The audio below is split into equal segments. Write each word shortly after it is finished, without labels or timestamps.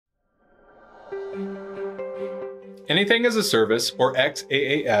Anything as a Service, or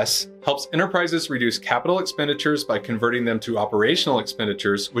XaaS, helps enterprises reduce capital expenditures by converting them to operational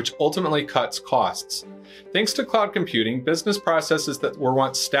expenditures, which ultimately cuts costs. Thanks to cloud computing, business processes that were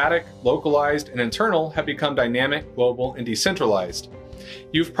once static, localized, and internal have become dynamic, global, and decentralized.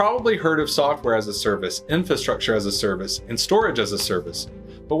 You've probably heard of software as a service, infrastructure as a service, and storage as a service.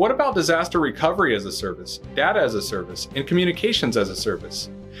 But what about disaster recovery as a service, data as a service, and communications as a service?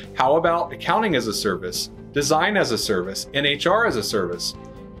 How about accounting as a service, design as a service, and HR as a service?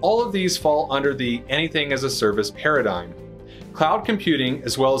 All of these fall under the anything as a service paradigm. Cloud computing,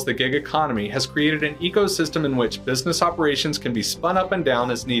 as well as the gig economy, has created an ecosystem in which business operations can be spun up and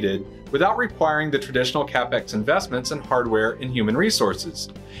down as needed without requiring the traditional CapEx investments in hardware and human resources.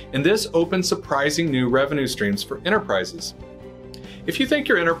 And this opens surprising new revenue streams for enterprises. If you think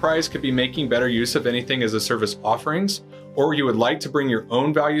your enterprise could be making better use of anything as a service offerings, or you would like to bring your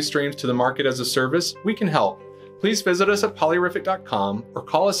own value streams to the market as a service, we can help. Please visit us at polyrific.com or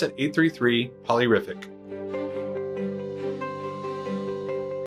call us at 833-POLYRIFIC.